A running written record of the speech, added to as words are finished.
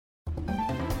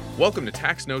Welcome to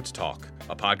Tax Notes Talk,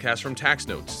 a podcast from Tax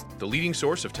Notes, the leading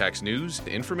source of tax news,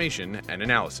 information, and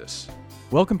analysis.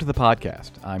 Welcome to the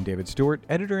podcast. I'm David Stewart,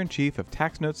 Editor-in-Chief of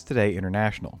Tax Notes Today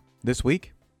International. This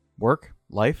week, work,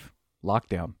 life,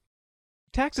 lockdown.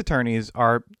 Tax attorneys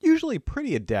are usually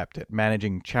pretty adept at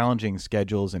managing challenging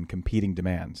schedules and competing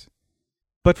demands.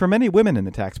 But for many women in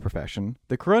the tax profession,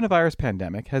 the coronavirus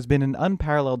pandemic has been an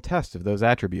unparalleled test of those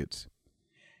attributes.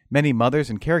 Many mothers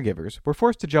and caregivers were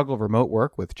forced to juggle remote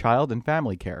work with child and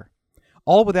family care,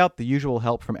 all without the usual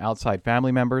help from outside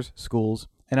family members, schools,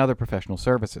 and other professional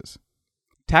services.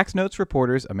 Tax Notes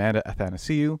reporters Amanda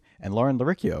Athanasiou and Lauren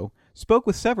Laricchio spoke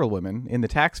with several women in the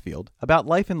tax field about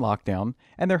life in lockdown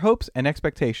and their hopes and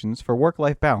expectations for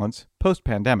work-life balance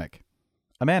post-pandemic.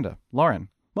 Amanda, Lauren,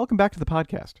 welcome back to the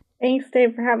podcast. Thanks,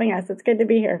 Dave, for having us. It's good to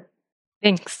be here.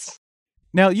 Thanks.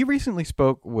 Now, you recently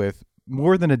spoke with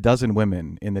more than a dozen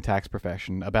women in the tax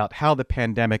profession about how the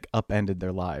pandemic upended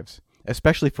their lives,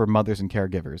 especially for mothers and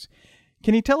caregivers.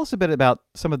 Can you tell us a bit about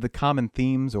some of the common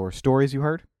themes or stories you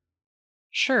heard?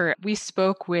 Sure. We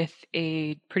spoke with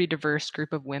a pretty diverse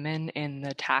group of women in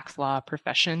the tax law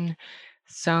profession.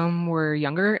 Some were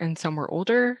younger and some were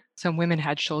older. Some women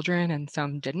had children and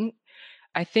some didn't.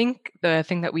 I think the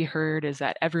thing that we heard is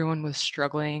that everyone was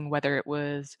struggling, whether it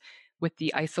was with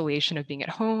the isolation of being at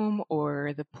home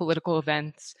or the political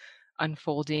events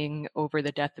unfolding over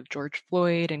the death of George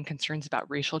Floyd and concerns about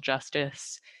racial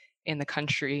justice in the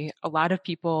country. A lot of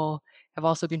people have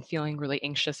also been feeling really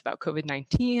anxious about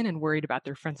COVID-19 and worried about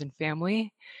their friends and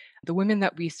family. The women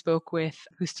that we spoke with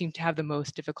who seemed to have the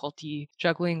most difficulty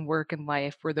juggling work and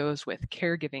life were those with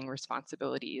caregiving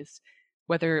responsibilities.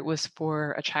 Whether it was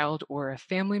for a child or a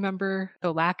family member,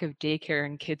 the lack of daycare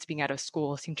and kids being out of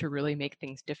school seemed to really make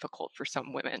things difficult for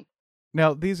some women.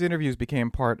 Now, these interviews became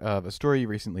part of a story you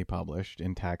recently published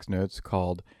in Tax Notes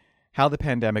called How the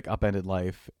Pandemic Upended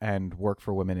Life and Work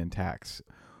for Women in Tax.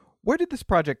 Where did this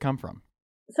project come from?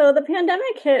 So the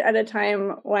pandemic hit at a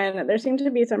time when there seemed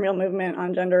to be some real movement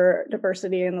on gender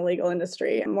diversity in the legal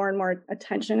industry. More and more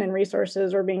attention and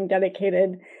resources were being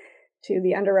dedicated to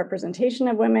the underrepresentation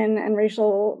of women and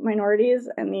racial minorities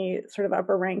and the sort of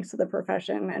upper ranks of the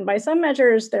profession. And by some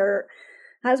measures, there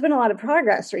has been a lot of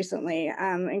progress recently,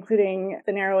 including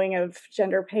the narrowing of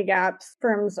gender pay gaps.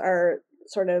 Firms are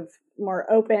sort of more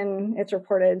open, it's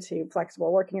reported, to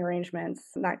flexible working arrangements,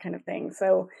 that kind of thing.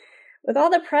 So with all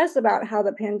the press about how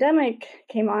the pandemic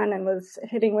came on and was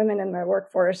hitting women in the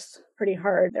workforce pretty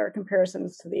hard, there are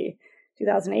comparisons to the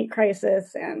 2008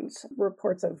 crisis and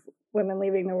reports of women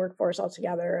leaving the workforce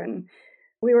altogether. And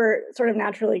we were sort of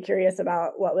naturally curious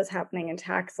about what was happening in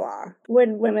tax law.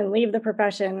 Would women leave the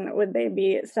profession? Would they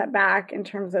be set back in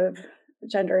terms of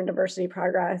gender and diversity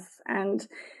progress? And,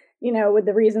 would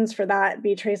the reasons for that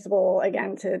be traceable,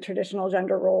 again, to traditional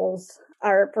gender roles?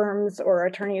 Are firms or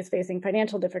attorneys facing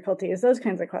financial difficulties? Those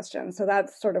kinds of questions. So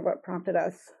that's sort of what prompted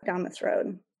us down this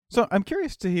road. So I'm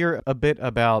curious to hear a bit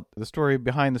about the story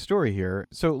behind the story here.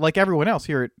 So like everyone else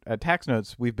here at Tax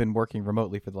Notes, we've been working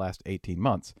remotely for the last 18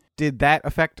 months. Did that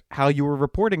affect how you were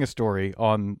reporting a story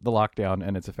on the lockdown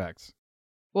and its effects?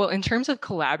 Well, in terms of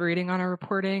collaborating on our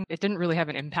reporting, it didn't really have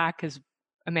an impact because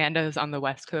Amanda is on the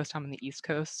West Coast, I'm on the East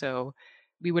Coast. So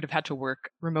we would have had to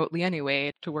work remotely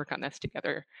anyway to work on this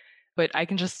together. But I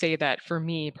can just say that for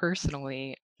me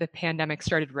personally, the pandemic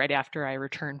started right after I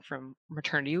returned from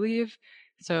maternity leave.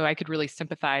 So I could really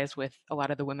sympathize with a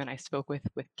lot of the women I spoke with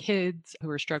kids who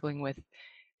were struggling with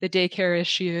the daycare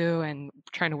issue and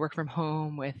trying to work from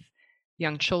home with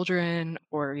young children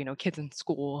or, kids in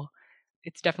school.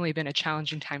 It's definitely been a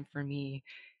challenging time for me.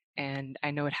 And I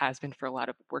know it has been for a lot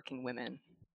of working women.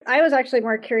 I was actually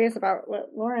more curious about what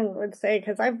Lauren would say,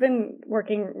 because I've been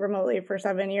working remotely for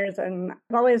 7 years, and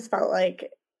I've always felt like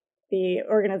the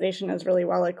organization is really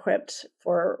well equipped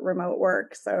for remote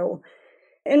work. So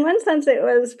in one sense, it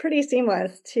was pretty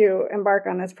seamless to embark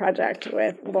on this project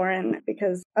with Lauren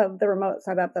because of the remote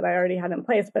setup that I already had in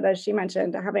place. But as she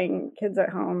mentioned, having kids at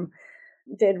home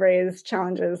did raise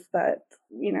challenges that,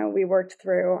 we worked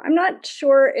through. I'm not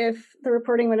sure if the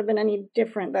reporting would have been any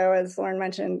different, though, as Lauren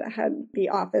mentioned, had the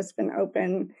office been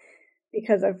open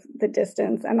because of the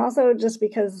distance. And also just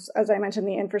because, as I mentioned,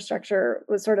 the infrastructure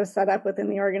was sort of set up within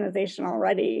the organization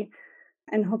already.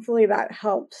 And hopefully that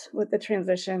helped with the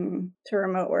transition to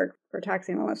remote work for tax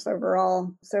analysts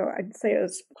overall. So I'd say it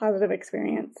was a positive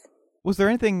experience. Was there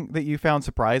anything that you found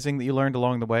surprising that you learned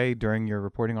along the way during your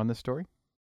reporting on this story?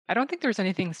 I don't think there's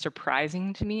anything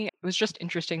surprising to me. It was just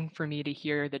interesting for me to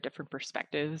hear the different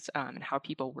perspectives and how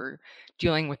people were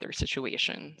dealing with their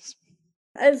situations.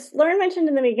 As Lauren mentioned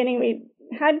in the beginning, we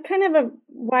had kind of a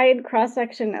wide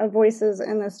cross-section of voices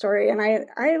in this story, and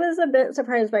I was a bit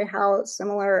surprised by how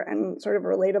similar and sort of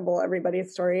relatable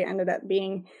everybody's story ended up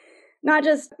being. Not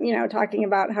just, talking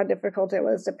about how difficult it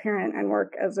was to parent and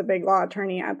work as a big law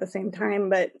attorney at the same time,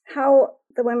 but how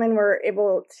the women were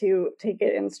able to take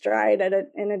it in stride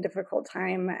in a difficult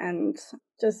time and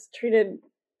just treated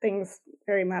things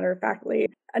very matter-of-factly.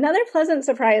 Another pleasant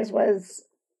surprise was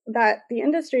that the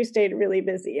industry stayed really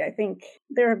busy. I think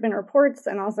there have been reports,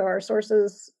 and also our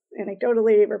sources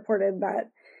anecdotally reported that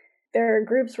their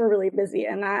groups were really busy,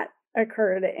 and that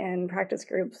occurred in practice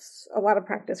groups, a lot of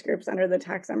practice groups under the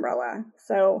tax umbrella.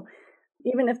 So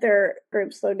even if their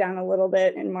groups slowed down a little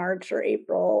bit in March or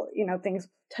April, things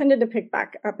tended to pick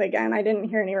back up again. I didn't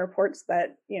hear any reports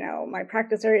that, my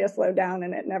practice area slowed down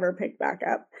and it never picked back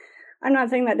up. I'm not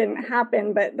saying that didn't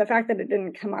happen, but the fact that it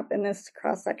didn't come up in this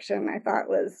cross-section I thought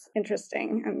was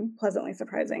interesting and pleasantly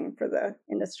surprising for the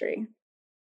industry.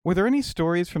 Were there any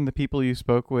stories from the people you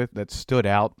spoke with that stood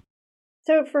out?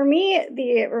 So for me,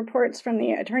 the reports from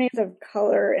the attorneys of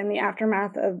color in the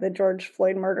aftermath of the George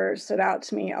Floyd murder stood out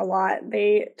to me a lot.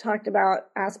 They talked about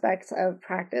aspects of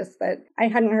practice that I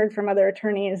hadn't heard from other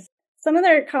attorneys. Some of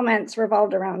their comments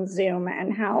revolved around Zoom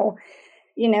and how,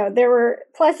 there were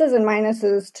pluses and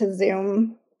minuses to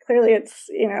Zoom. Clearly, it's,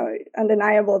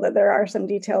 undeniable that there are some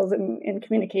details in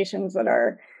communications that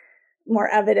are more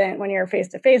evident when you're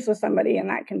face-to-face with somebody, and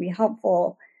that can be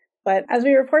helpful. But as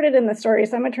we reported in the story,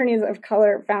 some attorneys of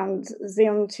color found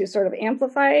Zoom to sort of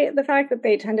amplify the fact that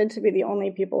they tended to be the only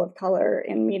people of color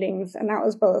in meetings, and that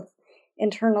was both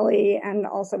internally and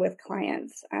also with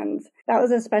clients. And that was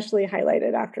especially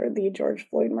highlighted after the George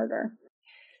Floyd murder.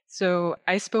 So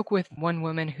I spoke with one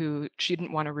woman who she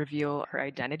didn't want to reveal her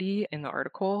identity in the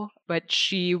article, but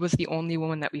she was the only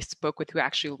woman that we spoke with who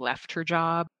actually left her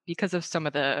job because of some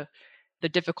of the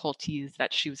difficulties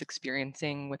that she was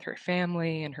experiencing with her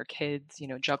family and her kids,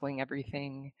 juggling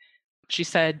everything. She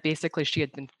said basically she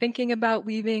had been thinking about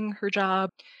leaving her job,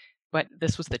 but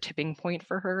this was the tipping point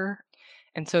for her.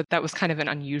 And so that was kind of an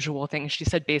unusual thing. She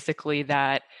said basically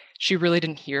that she really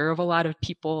didn't hear of a lot of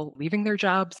people leaving their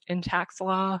jobs in tax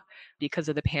law because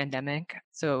of the pandemic.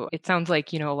 So it sounds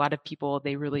like, a lot of people,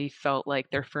 they really felt like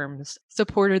their firms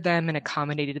supported them and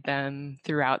accommodated them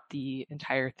throughout the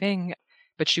entire thing.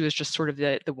 But she was just sort of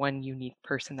the one unique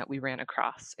person that we ran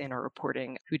across in our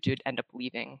reporting who did end up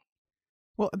leaving.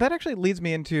 Well, that actually leads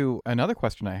me into another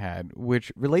question I had,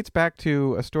 which relates back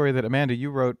to a story that, Amanda, you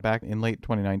wrote back in late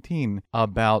 2019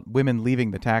 about women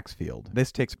leaving the tax field.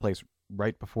 This takes place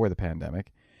right before the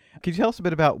pandemic. Could you tell us a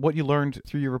bit about what you learned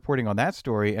through your reporting on that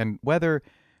story and whether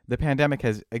the pandemic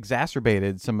has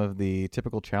exacerbated some of the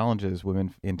typical challenges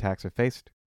women in tax have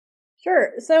faced?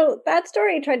 Sure. So that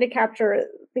story tried to capture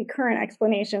the current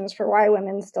explanations for why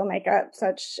women still make up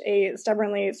such a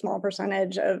stubbornly small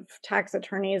percentage of tax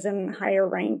attorneys in higher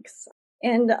ranks.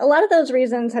 And a lot of those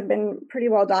reasons have been pretty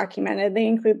well documented. They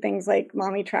include things like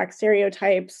mommy track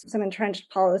stereotypes, some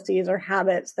entrenched policies or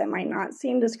habits that might not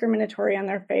seem discriminatory on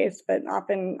their face, but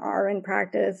often are in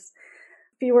practice.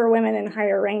 Fewer women in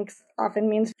higher ranks often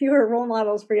means fewer role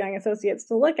models for young associates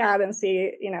to look at and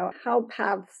see, how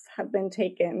paths have been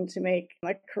taken to make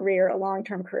a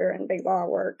long-term career in big law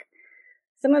work.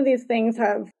 Some of these things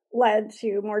have led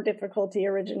to more difficulty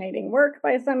originating work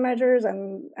by some measures,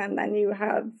 and then you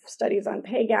have studies on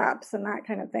pay gaps and that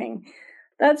kind of thing.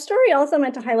 That story also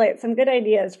meant to highlight some good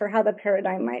ideas for how the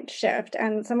paradigm might shift,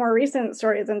 and some more recent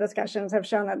stories and discussions have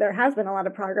shown that there has been a lot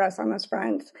of progress on this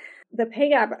front. The pay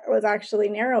gap was actually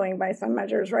narrowing by some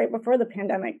measures right before the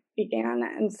pandemic began,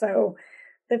 and so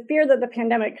the fear that the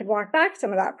pandemic could walk back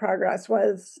some of that progress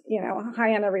was,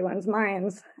 high on everyone's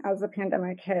minds as the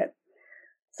pandemic hit.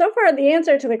 So far, the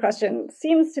answer to the question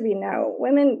seems to be no.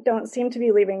 Women don't seem to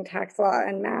be leaving tax law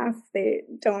en masse. They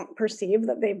don't perceive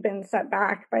that they've been set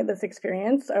back by this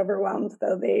experience, overwhelmed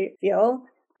though they feel.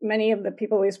 Many of the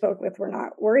people we spoke with were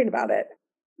not worried about it.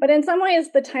 But in some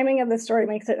ways, the timing of the story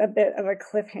makes it a bit of a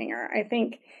cliffhanger. I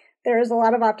think there is a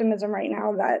lot of optimism right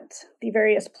now that the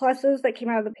various pluses that came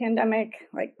out of the pandemic,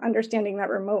 like understanding that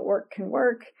remote work can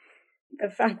work, the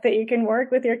fact that you can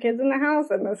work with your kids in the house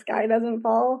and the sky doesn't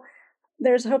fall,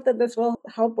 there's hope that this will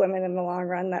help women in the long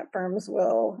run, that firms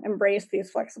will embrace these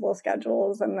flexible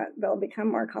schedules and that they'll become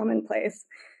more commonplace.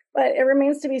 But it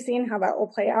remains to be seen how that will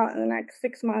play out in the next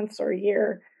 6 months or a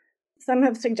year. Some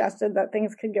have suggested that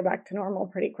things could go back to normal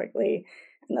pretty quickly.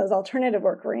 And those alternative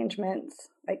work arrangements,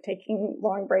 like taking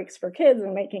long breaks for kids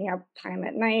and making up time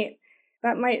at night,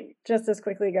 that might just as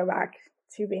quickly go back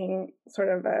to being sort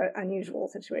of an unusual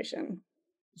situation.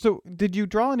 So did you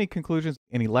draw any conclusions,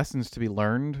 any lessons to be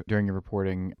learned during your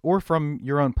reporting, or from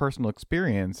your own personal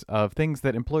experience of things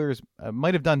that employers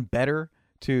might have done better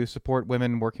to support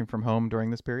women working from home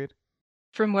during this period?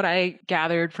 From what I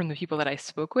gathered from the people that I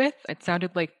spoke with, it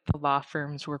sounded like the law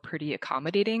firms were pretty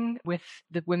accommodating with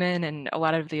the women. And a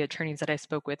lot of the attorneys that I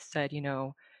spoke with said,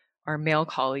 our male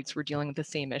colleagues were dealing with the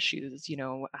same issues,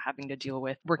 having to deal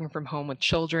with working from home with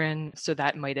children. So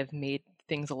that might have made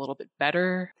things a little bit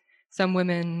better. Some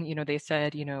women, they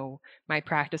said, my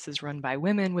practice is run by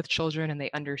women with children and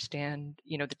they understand,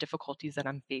 the difficulties that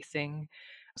I'm facing.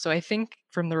 So I think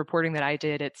from the reporting that I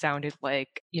did, it sounded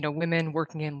like, women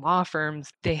working in law firms,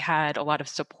 they had a lot of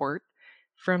support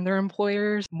from their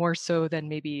employers, more so than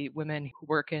maybe women who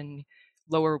work in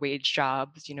lower wage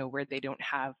jobs, where they don't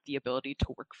have the ability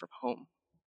to work from home.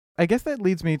 I guess that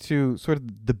leads me to sort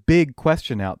of the big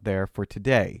question out there for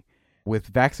today. With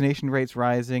vaccination rates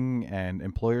rising and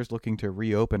employers looking to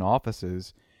reopen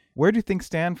offices, where do things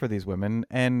stand for these women?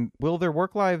 And will their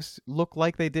work lives look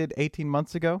like they did 18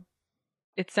 months ago?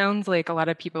 It sounds like a lot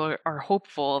of people are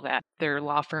hopeful that their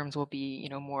law firms will be,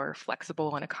 more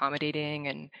flexible and accommodating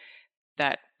and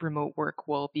that remote work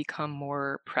will become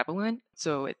more prevalent.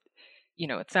 So it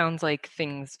sounds like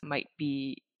things might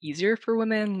be easier for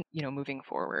women, moving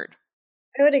forward.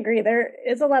 I would agree. There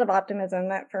is a lot of optimism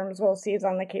that firms will seize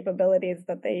on the capabilities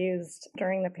that they used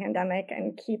during the pandemic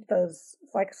and keep those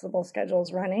flexible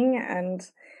schedules running and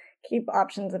keep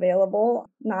options available,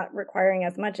 not requiring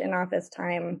as much in-office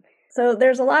time. So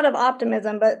there's a lot of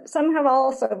optimism, but some have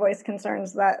also voiced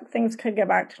concerns that things could go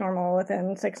back to normal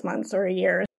within 6 months or a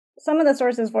year. Some of the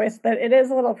sources voiced that it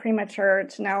is a little premature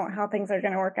to know how things are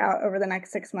going to work out over the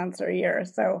next 6 months or a year.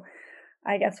 So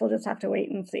I guess we'll just have to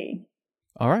wait and see.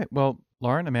 All right. Well,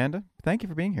 Lauren, Amanda, thank you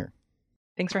for being here.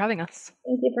 Thanks for having us.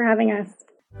 Thank you for having us.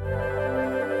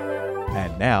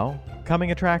 And now,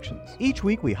 coming attractions. Each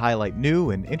week we highlight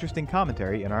new and interesting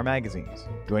commentary in our magazines.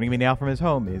 Joining me now from his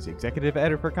home is Executive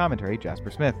Editor for Commentary, Jasper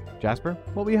Smith. Jasper,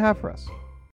 what will you have for us?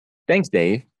 Thanks,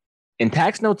 Dave. In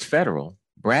Tax Notes Federal,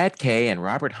 Brad Kay and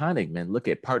Robert Honigman look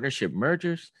at partnership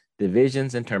mergers,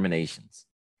 divisions, and terminations.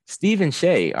 Stephen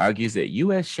Shea argues that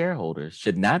U.S. shareholders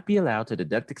should not be allowed to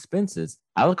deduct expenses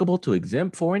allocable to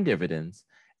exempt foreign dividends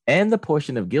and the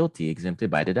portion of GILTI exempted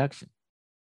by deduction.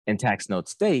 In Tax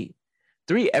Notes State,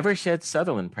 3 Evershed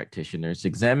Sutherland practitioners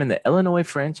examine the Illinois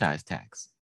franchise tax.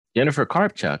 Jennifer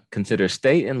Karpchuk considers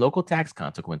state and local tax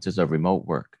consequences of remote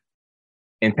work.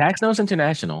 In Tax Notes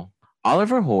International,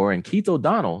 Oliver Hoare and Keith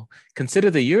O'Donnell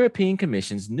consider the European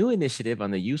Commission's new initiative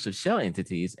on the use of shell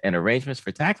entities and arrangements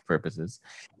for tax purposes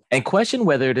and question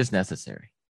whether it is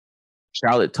necessary.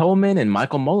 Charlotte Tolman and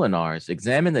Michael Molenaars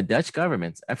examine the Dutch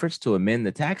government's efforts to amend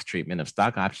the tax treatment of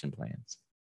stock option plans.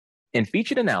 In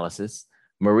featured analysis,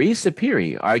 Marie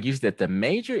Sapiri argues that the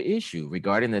major issue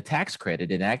regarding the tax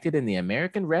credit enacted in the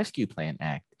American Rescue Plan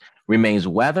Act remains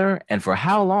whether and for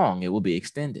how long it will be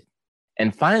extended.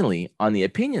 And finally, on the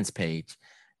opinions page,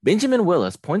 Benjamin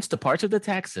Willis points to parts of the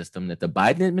tax system that the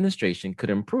Biden administration could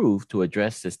improve to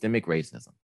address systemic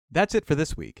racism. That's it for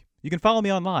this week. You can follow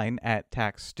me online at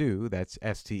TaxStew, that's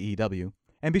STEW,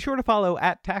 and be sure to follow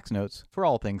at Tax Notes for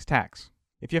all things tax.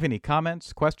 If you have any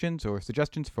comments, questions, or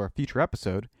suggestions for a future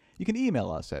episode, you can email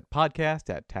us at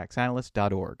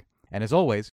podcast@taxanalyst.org. And as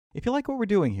always, if you like what we're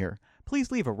doing here,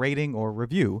 please leave a rating or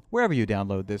review wherever you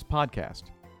download this podcast.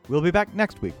 We'll be back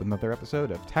next week with another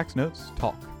episode of Tax Notes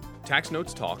Talk. Tax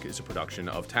Notes Talk is a production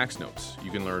of Tax Notes. You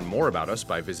can learn more about us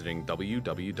by visiting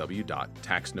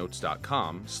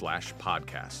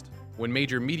www.taxnotes.com/podcast. When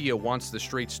major media wants the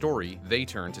straight story, they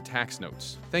turn to Tax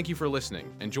Notes. Thank you for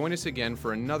listening, and join us again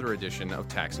for another edition of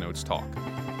Tax Notes Talk.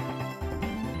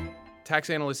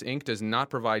 Tax Analysts, Inc. does not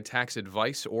provide tax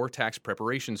advice or tax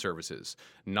preparation services.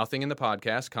 Nothing in the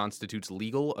podcast constitutes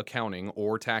legal, accounting,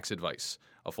 or tax advice.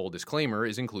 A full disclaimer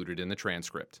is included in the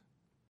transcript.